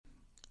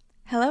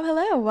Hello,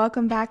 hello.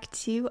 Welcome back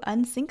to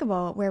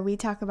Unsinkable, where we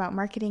talk about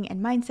marketing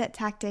and mindset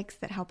tactics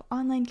that help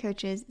online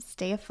coaches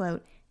stay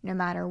afloat no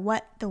matter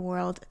what the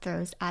world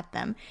throws at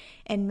them.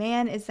 And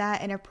man, is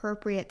that an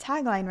appropriate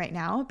tagline right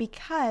now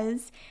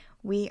because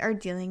we are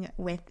dealing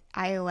with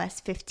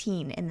iOS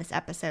 15 in this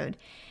episode.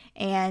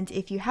 And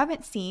if you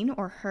haven't seen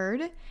or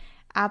heard,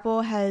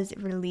 Apple has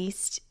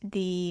released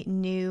the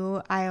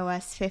new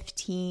iOS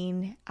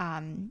 15,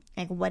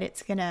 like what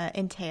it's going to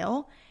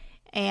entail.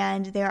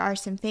 And there are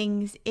some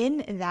things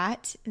in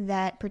that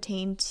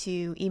pertain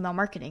to email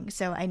marketing.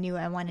 So I knew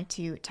I wanted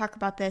to talk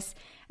about this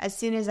as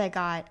soon as I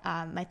got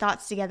my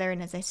thoughts together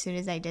and as soon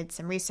as I did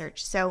some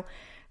research. So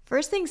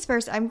first things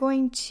first,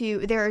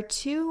 there are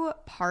two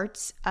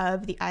parts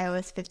of the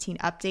iOS 15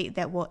 update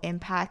that will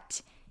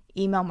impact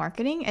email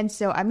marketing. And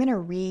so I'm going to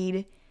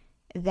read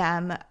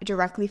them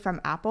directly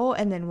from Apple,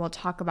 and then we'll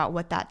talk about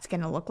what that's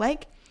going to look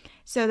like.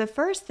 So the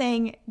first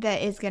thing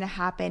that is going to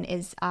happen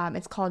is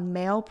it's called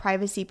Mail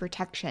Privacy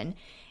Protection,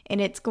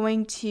 and it's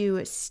going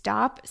to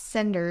stop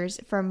senders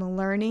from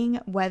learning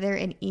whether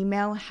an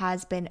email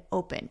has been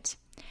opened.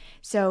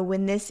 So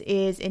when this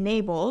is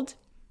enabled,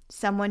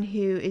 someone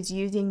who is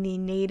using the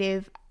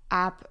native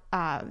app,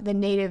 the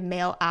native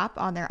Mail app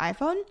on their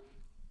iPhone,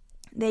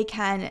 they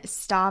can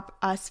stop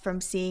us from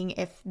seeing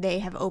if they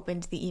have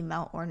opened the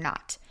email or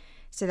not.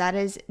 So that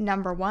is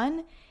number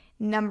one.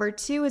 Number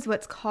two is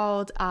what's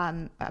called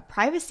a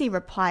privacy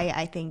reply,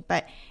 I think.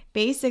 But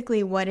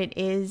basically what it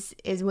is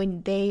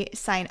when they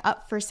sign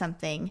up for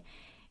something,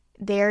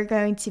 they're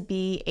going to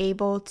be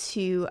able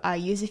to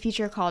use a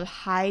feature called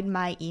Hide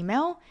My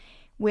Email,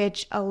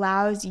 which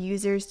allows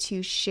users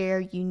to share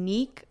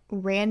unique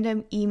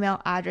random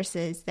email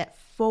addresses that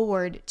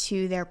forward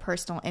to their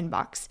personal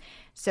inbox.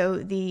 So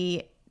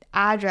the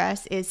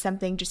address is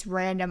something just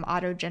random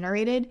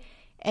auto-generated,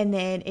 and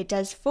then it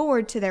does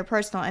forward to their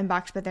personal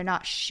inbox, but they're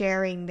not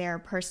sharing their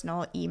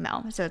personal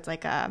email. So it's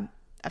like a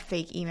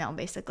fake email,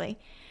 basically.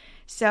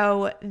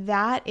 So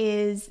that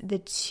is the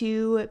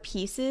two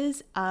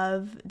pieces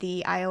of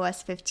the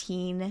iOS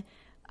 15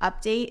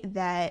 update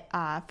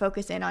that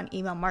focus in on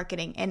email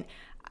marketing. And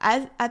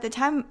at the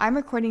time, I'm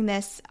recording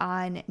this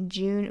on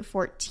June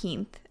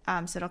 14th,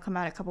 so it'll come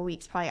out a couple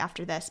weeks probably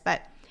after this,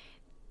 but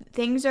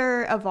things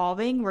are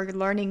evolving. We're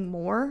learning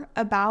more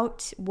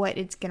about what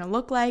it's going to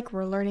look like.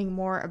 We're learning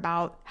more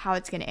about how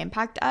it's going to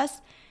impact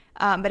us.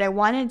 But I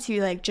wanted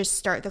to just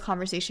start the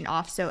conversation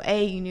off. So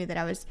you knew that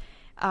I was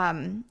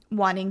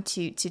wanting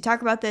to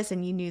talk about this,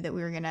 and you knew that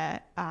we were going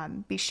to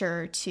be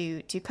sure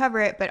to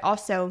cover it, but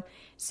also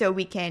so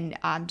we can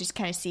just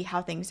kind of see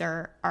how things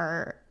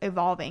are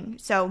evolving.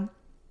 So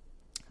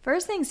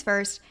first things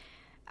first,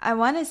 I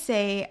want to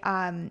say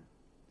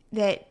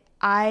that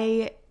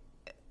I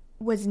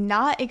was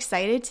not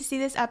excited to see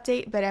this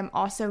update, but I'm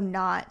also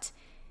not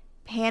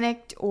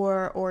panicked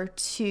or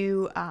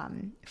too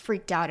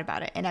freaked out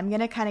about it. And I'm going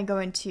to kind of go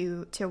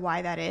into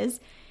why that is.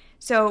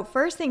 So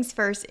first things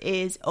first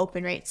is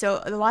open rates.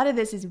 So a lot of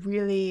this is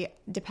really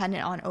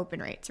dependent on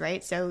open rates,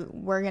 right? So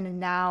we're going to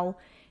now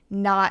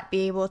not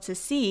be able to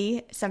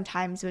see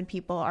sometimes when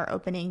people are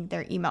opening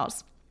their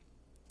emails.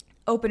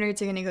 Open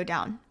rates are going to go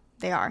down.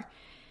 They are.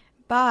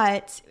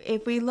 But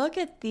if we look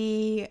at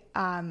the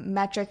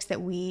metrics that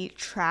we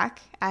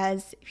track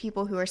as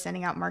people who are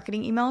sending out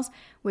marketing emails,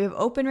 we have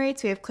open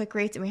rates, we have click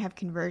rates, and we have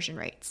conversion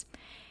rates.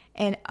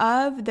 And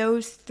of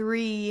those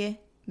three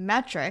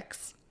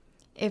metrics,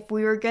 if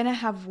we were going to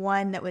have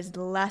one that was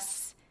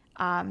less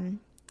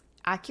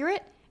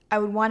accurate, I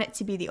would want it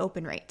to be the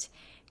open rate,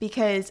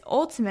 because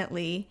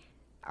ultimately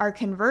our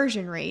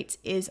conversion rate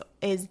is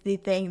the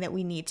thing that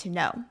we need to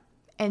know.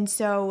 And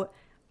so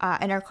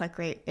and our click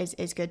rate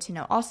is good to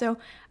know. Also,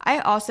 I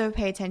also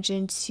pay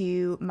attention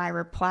to my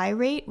reply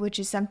rate, which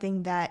is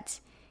something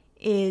that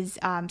is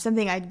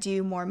something I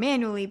do more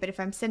manually. But if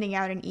I'm sending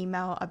out an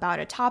email about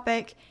a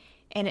topic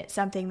and it's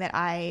something that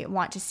I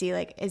want to see,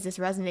 is this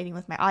resonating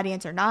with my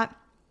audience or not,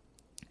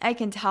 I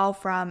can tell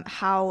from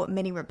how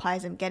many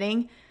replies I'm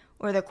getting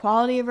or the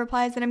quality of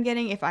replies that I'm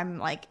getting if I'm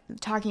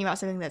talking about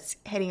something that's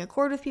hitting a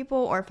chord with people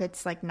or if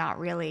it's not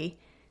really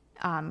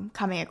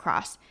coming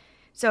across.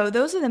 So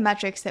those are the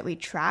metrics that we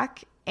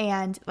track.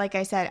 And like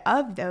I said,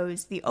 of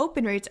those, the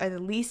open rates are the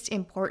least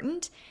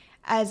important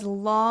as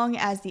long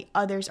as the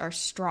others are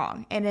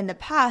strong. And in the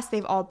past,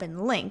 they've all been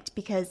linked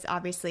because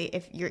obviously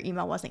if your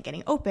email wasn't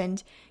getting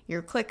opened,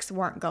 your clicks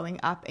weren't going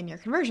up and your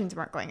conversions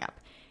weren't going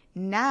up.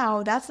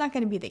 Now that's not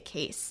going to be the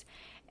case.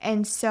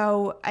 And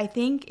so I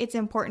think it's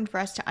important for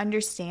us to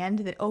understand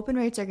that open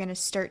rates are going to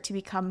start to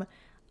become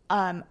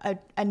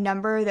a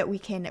number that we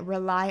can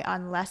rely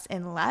on less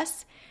and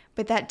less.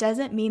 But that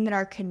doesn't mean that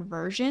our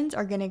conversions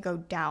are going to go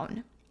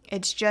down.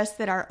 It's just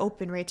that our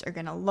open rates are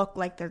going to look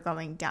like they're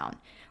going down.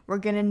 We're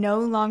going to no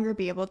longer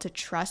be able to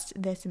trust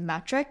this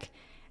metric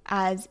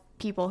as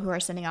people who are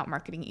sending out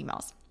marketing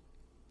emails.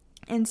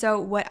 And so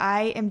what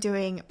I am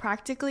doing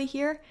practically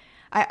here,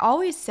 I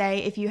always say,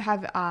 if you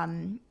have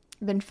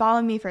been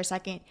following me for a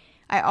second,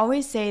 I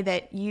always say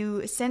that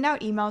you send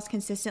out emails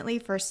consistently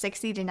for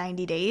 60 to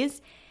 90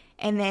 days.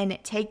 and then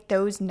take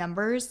those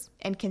numbers,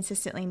 and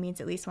consistently means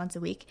at least once a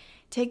week.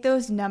 Take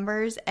those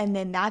numbers, and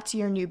then that's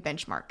your new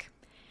benchmark.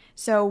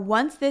 So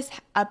once this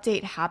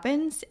update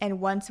happens, and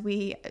once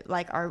we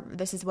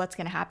this is what's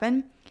going to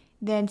happen,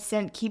 then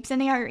keep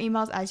sending out your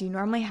emails as you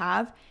normally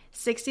have,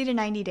 60 to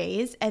 90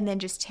 days, and then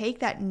just take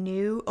that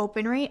new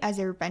open rate as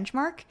your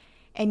benchmark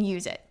and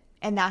use it.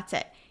 And that's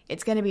it.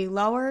 It's going to be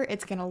lower.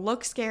 It's going to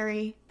look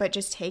scary, but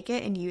just take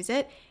it and use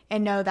it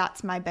and know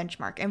that's my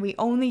benchmark. And we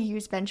only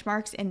use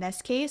benchmarks in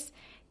this case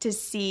to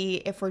see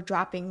if we're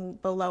dropping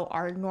below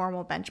our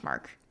normal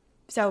benchmark.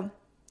 So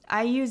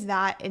I use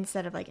that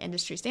instead of like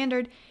industry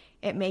standard.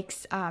 It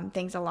makes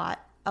things a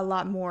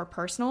lot more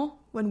personal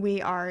when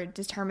we are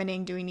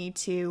determining, do we need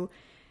to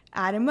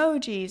add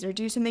emojis or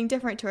do something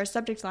different to our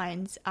subject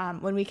lines,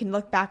 when we can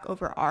look back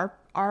over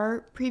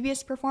our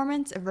previous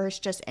performance versus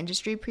just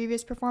industry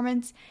previous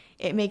performance.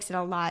 It makes it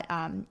a lot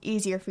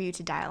easier for you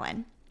to dial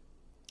in.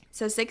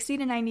 So 60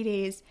 to 90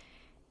 days,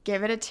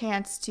 give it a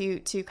chance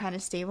to kind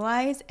of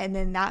stabilize, and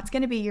then that's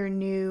going to be your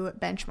new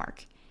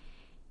benchmark.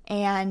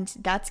 And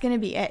that's going to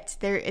be it.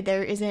 There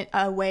isn't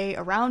a way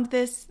around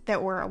this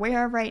that we're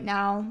aware of right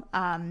now.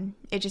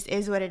 It just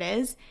is what it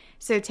is.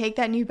 So take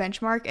that new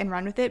benchmark and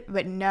run with it,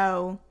 but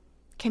no,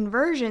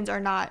 conversions are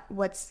not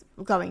what's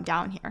going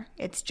down here.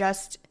 It's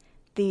just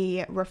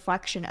the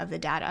reflection of the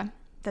data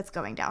that's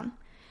going down.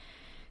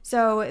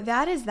 So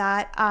that is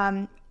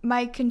that.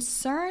 My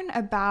concern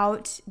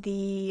about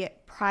the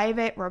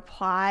private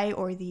reply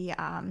or the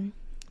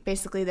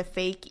basically the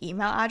fake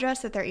email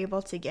address that they're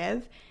able to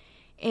give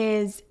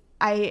is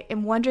I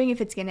am wondering if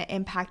it's going to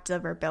impact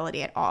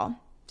deliverability at all.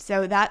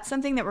 So that's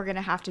something that we're going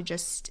to have to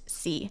just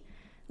see.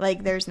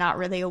 Like, there's not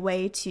really a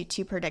way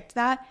to predict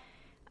that.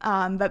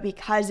 But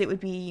because it would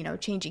be,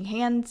 changing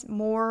hands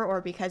more, or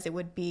because it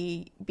would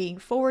be being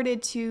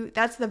forwarded to,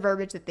 that's the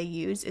verbiage that they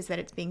use, is that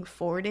it's being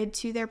forwarded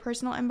to their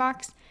personal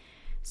inbox.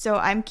 So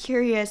I'm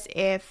curious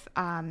if,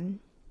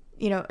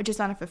 just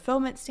on a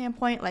fulfillment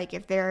standpoint, like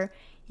if they're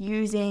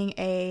using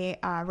a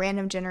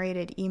random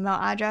generated email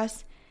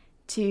address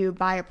to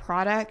buy a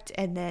product,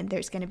 and then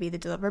there's going to be the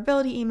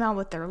deliverability email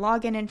with their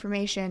login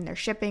information, their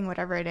shipping,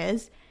 whatever it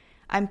is.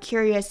 I'm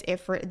curious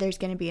if there's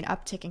going to be an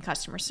uptick in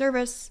customer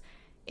service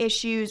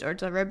issues or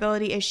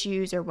deliverability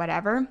issues or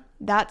whatever.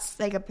 That's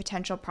like a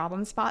potential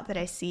problem spot that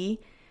I see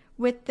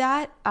with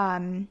that.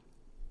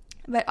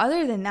 But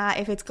other than that,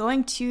 if it's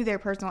going to their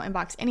personal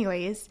inbox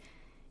anyways,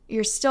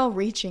 you're still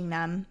reaching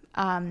them.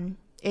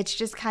 It's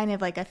just kind of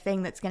like a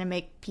thing that's going to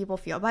make people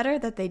feel better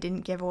that they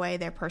didn't give away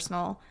their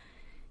personal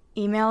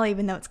email,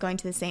 even though it's going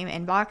to the same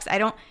inbox.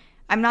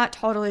 I'm not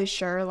totally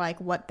sure like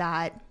what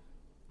that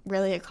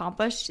really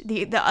accomplished.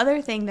 The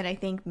other thing that I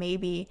think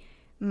maybe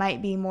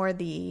might be more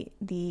the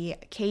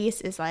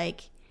case is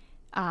like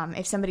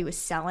if somebody was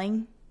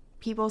selling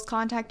people's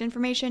contact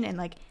information and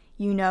like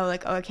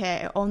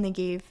okay, I only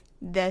gave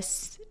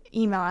this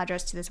email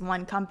address to this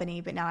one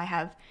company, but now I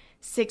have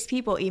 6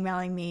 people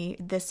emailing me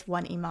this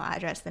one email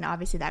address, then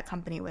obviously that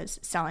company was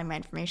selling my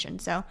information.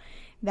 So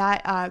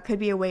that could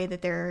be a way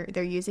that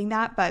they're using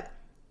that, but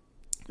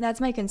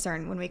that's my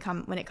concern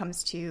when it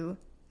comes to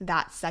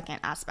that second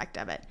aspect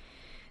of it.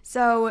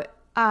 So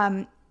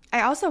I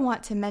also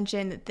want to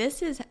mention that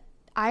this is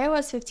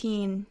iOS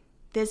 15.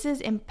 This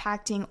is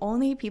impacting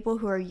only people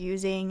who are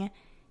using,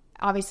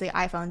 obviously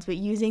iPhones, but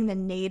using the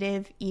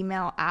native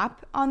email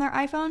app on their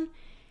iPhone,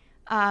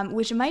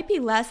 which might be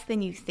less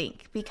than you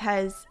think,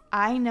 because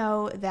I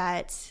know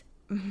that,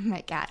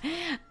 my God,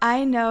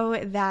 I know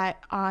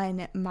that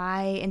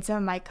in some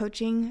of my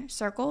coaching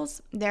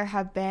circles, there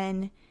have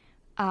been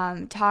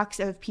talks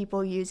of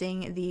people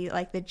using the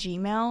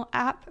Gmail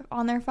app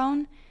on their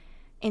phone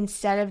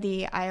instead of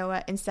the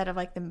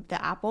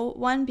Apple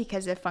one,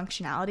 because of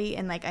functionality.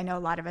 And I know a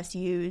lot of us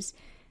use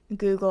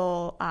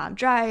Google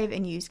Drive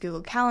and use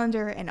Google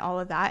Calendar and all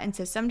of that. And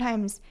so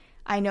sometimes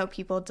I know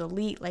people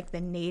delete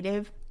the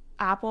native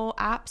Apple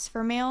apps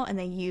for mail, and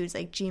they use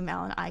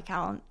Gmail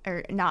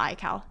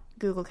and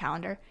Google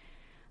Calendar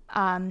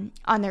on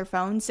their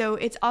phone. So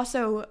it's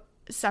also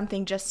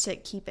something just to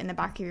keep in the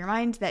back of your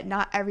mind that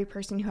not every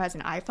person who has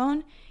an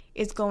iPhone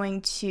is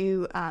going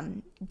to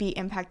be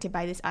impacted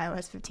by this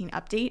iOS 15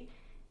 update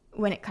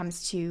when it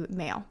comes to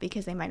mail,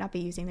 because they might not be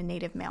using the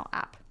native mail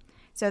app.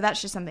 So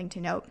that's just something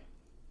to note.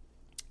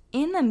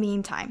 In the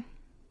meantime,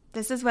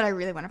 this is what I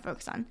really want to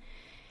focus on.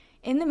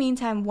 In the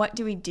meantime, what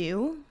do we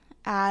do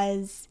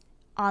as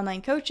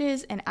online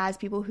coaches and as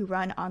people who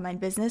run online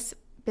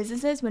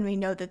businesses when we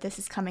know that this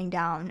is coming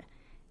down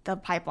the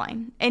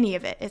pipeline? Any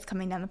of it is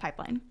coming down the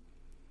pipeline.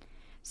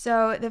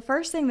 So the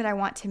first thing that I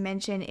want to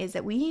mention is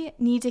that we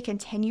need to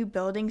continue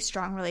building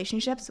strong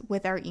relationships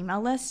with our email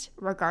list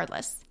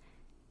regardless,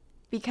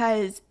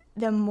 because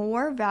the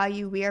more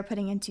value we are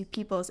putting into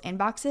people's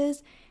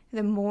inboxes,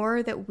 the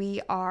more that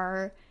we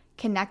are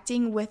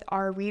connecting with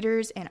our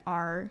readers and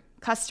our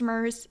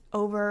customers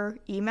over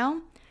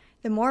email,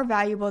 the more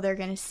valuable they're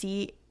going to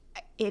see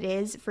it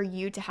is for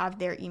you to have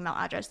their email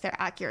address, their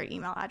accurate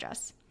email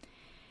address.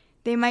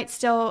 They might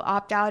still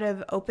opt out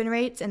of open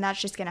rates, and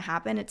that's just going to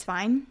happen. It's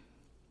fine.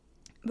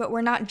 But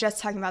we're not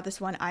just talking about this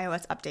one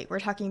iOS update. We're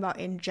talking about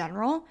in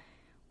general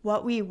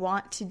what we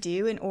want to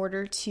do in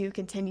order to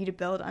continue to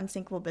build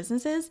unsinkable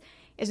businesses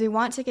is we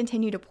want to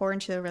continue to pour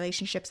into the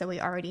relationships that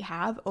we already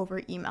have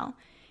over email.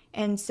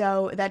 And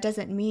so that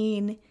doesn't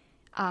mean,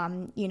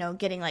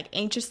 getting like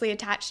anxiously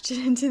attached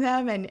to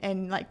them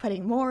and like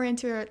putting more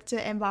into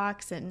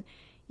inbox and,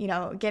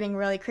 getting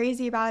really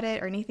crazy about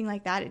it or anything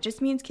like that. It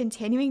just means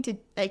continuing to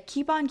like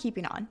keep on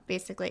keeping on,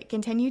 basically.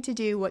 Continue to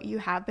do what you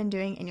have been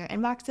doing in your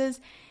inboxes.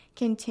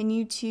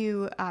 Continue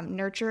to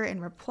nurture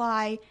and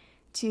reply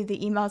to the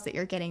emails that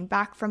you're getting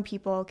back from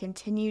people.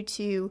 Continue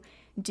to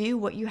do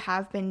what you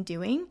have been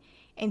doing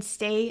and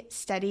stay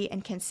steady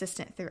and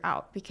consistent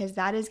throughout, because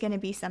that is going to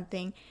be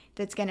something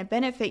that's going to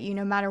benefit you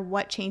no matter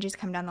what changes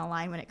come down the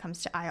line when it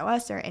comes to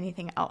iOS or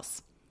anything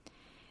else.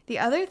 The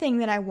other thing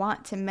that I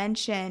want to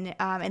mention,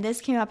 and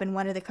this came up in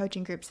one of the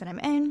coaching groups that I'm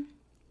in,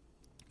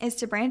 is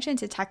to branch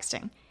into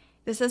texting.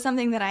 This is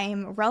something that I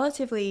am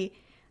relatively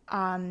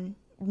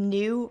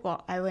new.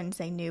 Well, I wouldn't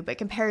say new, but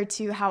compared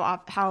to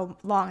how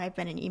long I've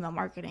been in email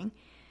marketing,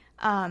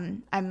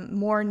 I'm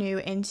more new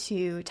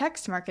into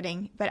text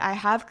marketing, but I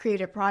have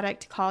created a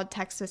product called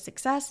Text with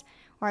Success,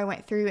 where I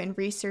went through and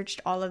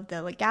researched all of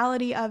the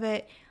legality of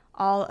it,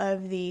 all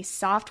of the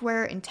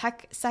software and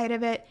tech side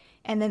of it,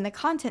 and then the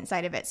content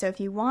side of it. So if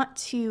you want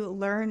to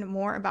learn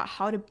more about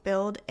how to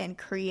build and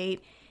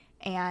create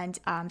and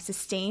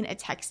sustain a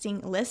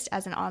texting list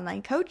as an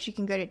online coach, you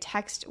can go to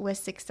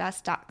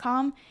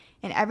textwithsuccess.com,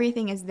 and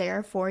everything is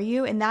there for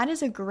you. And that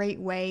is a great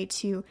way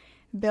to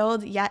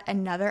build yet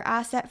another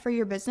asset for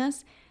your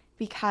business,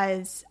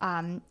 because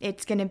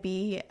it's going to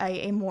be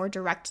a more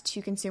direct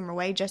to consumer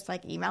way, just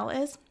like email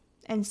is.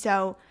 And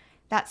so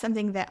that's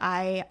something that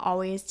I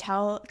always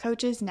tell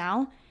coaches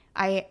now.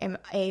 I am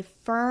a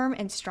firm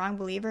and strong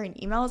believer in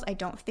emails. I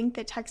don't think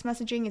that text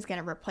messaging is going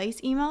to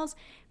replace emails,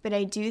 but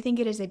I do think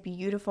it is a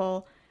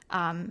beautiful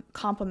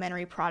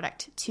complementary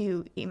product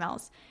to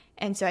emails.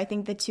 And so I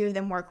think the two of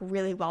them work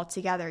really well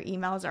together.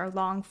 Emails are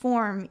long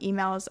form,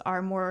 emails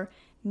are more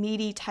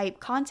meaty type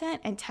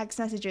content, and text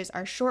messages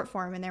are short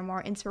form and they're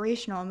more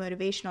inspirational,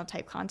 motivational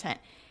type content.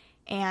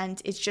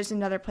 And it's just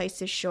another place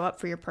to show up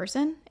for your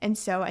person. And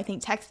so I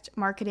think text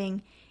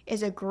marketing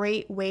is a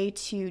great way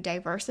to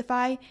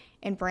diversify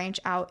and branch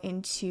out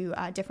into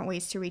different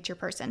ways to reach your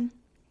person.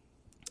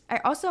 I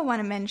also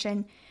want to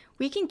mention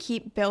we can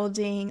keep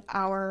building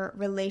our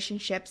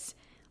relationships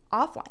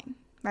offline,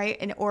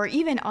 right? Or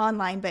even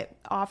online, but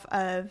off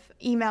of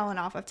email and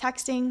off of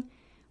texting,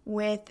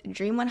 with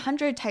Dream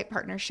 100 type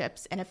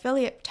partnerships and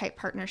affiliate type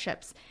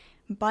partnerships,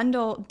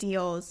 bundle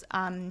deals,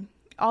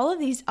 all of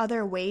these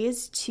other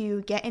ways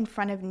to get in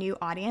front of new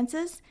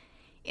audiences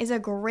is a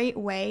great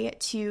way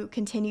to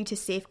continue to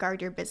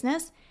safeguard your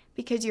business,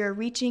 because you're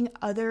reaching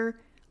other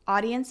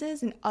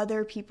audiences and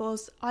other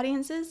people's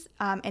audiences,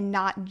 and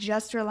not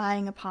just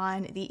relying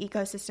upon the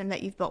ecosystem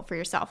that you've built for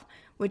yourself,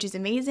 which is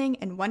amazing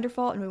and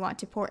wonderful. And we want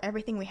to pour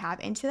everything we have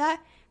into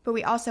that, but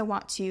we also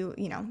want to,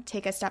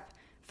 take a step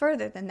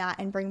further than that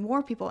and bring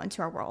more people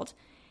into our world.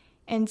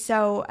 And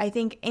so I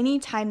think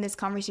anytime this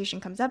conversation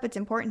comes up, it's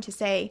important to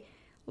say,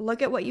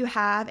 look at what you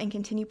have and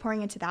continue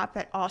pouring into that,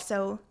 but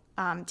also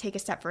take a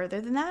step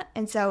further than that.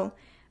 And so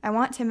I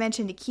want to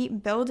mention to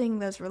keep building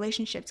those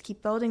relationships,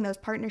 keep building those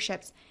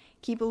partnerships,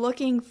 keep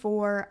looking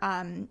for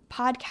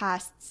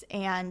podcasts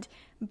and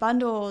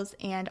bundles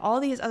and all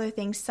these other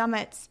things,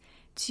 summits,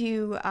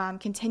 to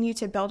continue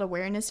to build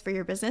awareness for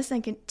your business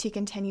and to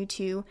continue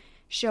to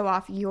show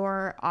off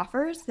your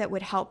offers that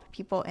would help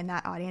people in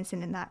that audience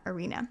and in that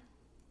arena.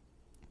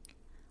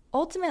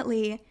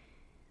 Ultimately,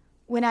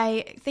 when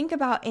I think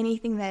about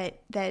anything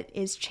that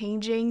is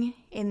changing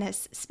in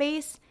this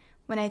space,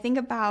 when I think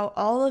about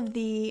all of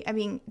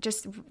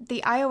just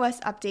the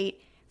iOS update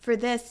for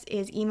this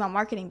is email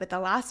marketing, but the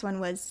last one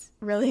was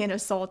really an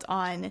assault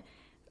on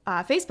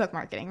Facebook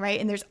marketing, right?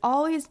 And there's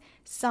always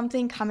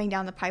something coming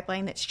down the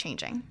pipeline that's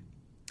changing.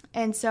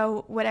 And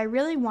so what I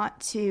really want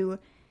to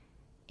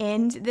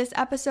end this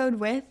episode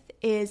with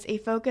is a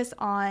focus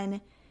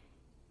on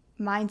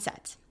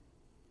mindset.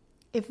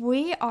 If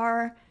we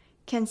are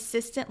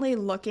consistently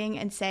looking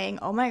and saying,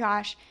 oh my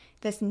gosh,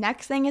 this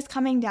next thing is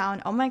coming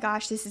down, oh my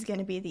gosh, this is going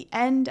to be the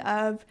end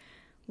of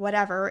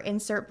whatever,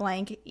 insert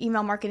blank,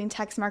 email marketing,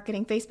 text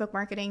marketing, Facebook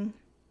marketing.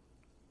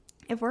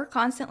 If we're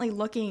constantly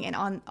looking and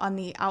on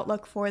the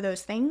outlook for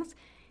those things,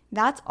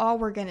 that's all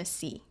we're going to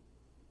see.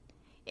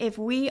 If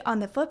we, on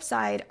the flip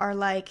side, are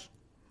like,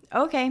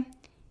 okay,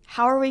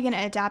 how are we going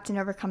to adapt and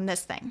overcome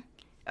this thing?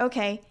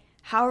 Okay,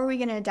 how are we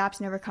going to adapt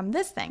and overcome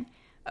this thing?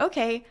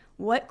 Okay,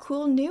 what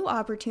cool new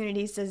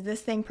opportunities does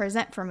this thing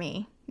present for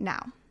me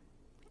now?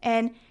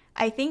 And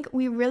I think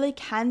we really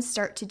can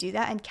start to do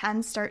that and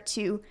can start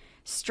to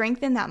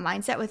strengthen that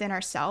mindset within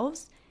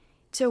ourselves,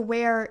 to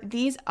where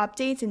these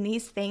updates and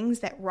these things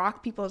that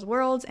rock people's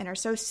worlds and are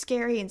so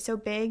scary and so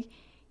big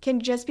can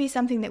just be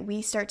something that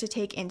we start to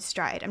take in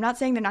stride. I'm not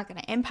saying they're not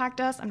going to impact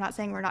us. I'm not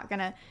saying we're not going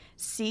to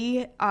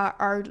see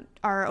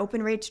our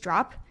open rates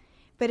drop,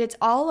 But it's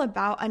all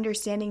about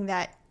understanding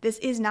that this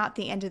is not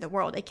the end of the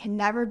world. It can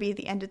never be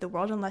the end of the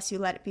world unless you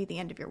let it be the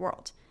end of your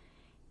world.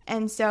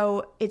 And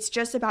so it's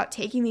just about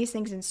taking these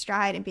things in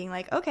stride and being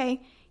like,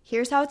 okay,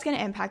 here's how it's going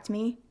to impact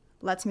me.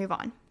 Let's move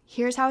on.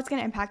 Here's how it's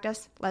going to impact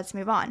us. Let's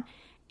move on.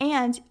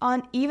 And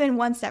on even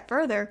one step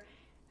further,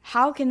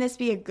 how can this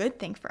be a good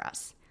thing for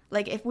us?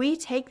 Like if we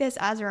take this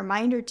as a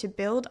reminder to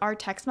build our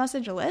text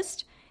message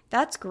list,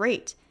 that's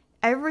great.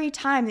 Every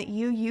time that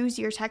you use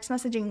your text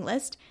messaging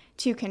list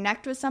to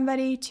connect with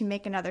somebody, to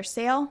make another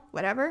sale,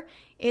 whatever,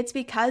 it's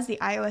because the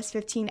iOS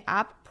 15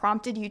 app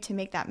prompted you to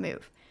make that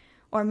move.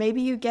 Or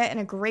maybe you get in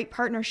a great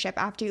partnership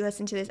after you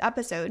listen to this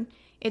episode.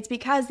 It's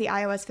because the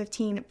iOS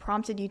 15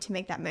 prompted you to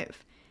make that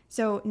move.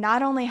 So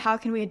not only how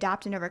can we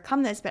adapt and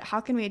overcome this, but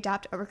how can we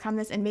adapt, overcome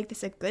this, and make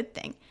this a good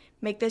thing?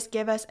 Make this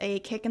give us a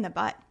kick in the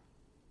butt.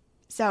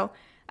 So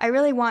I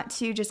really want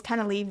to just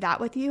kind of leave that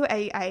with you.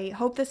 I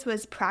hope this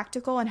was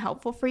practical and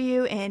helpful for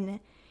you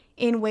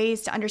in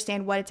ways to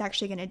understand what it's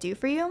actually going to do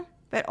for you.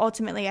 But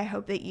ultimately, I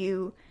hope that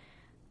you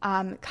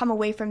come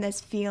away from this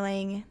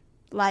feeling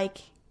like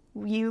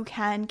you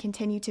can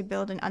continue to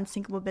build an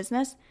unsinkable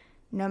business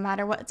no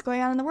matter what's going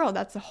on in the world.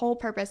 That's the whole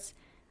purpose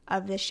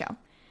of this show.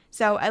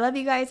 So I love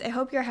you guys. I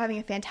hope you're having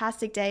a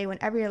fantastic day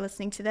whenever you're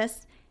listening to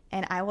this,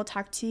 and I will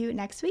talk to you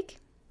next week.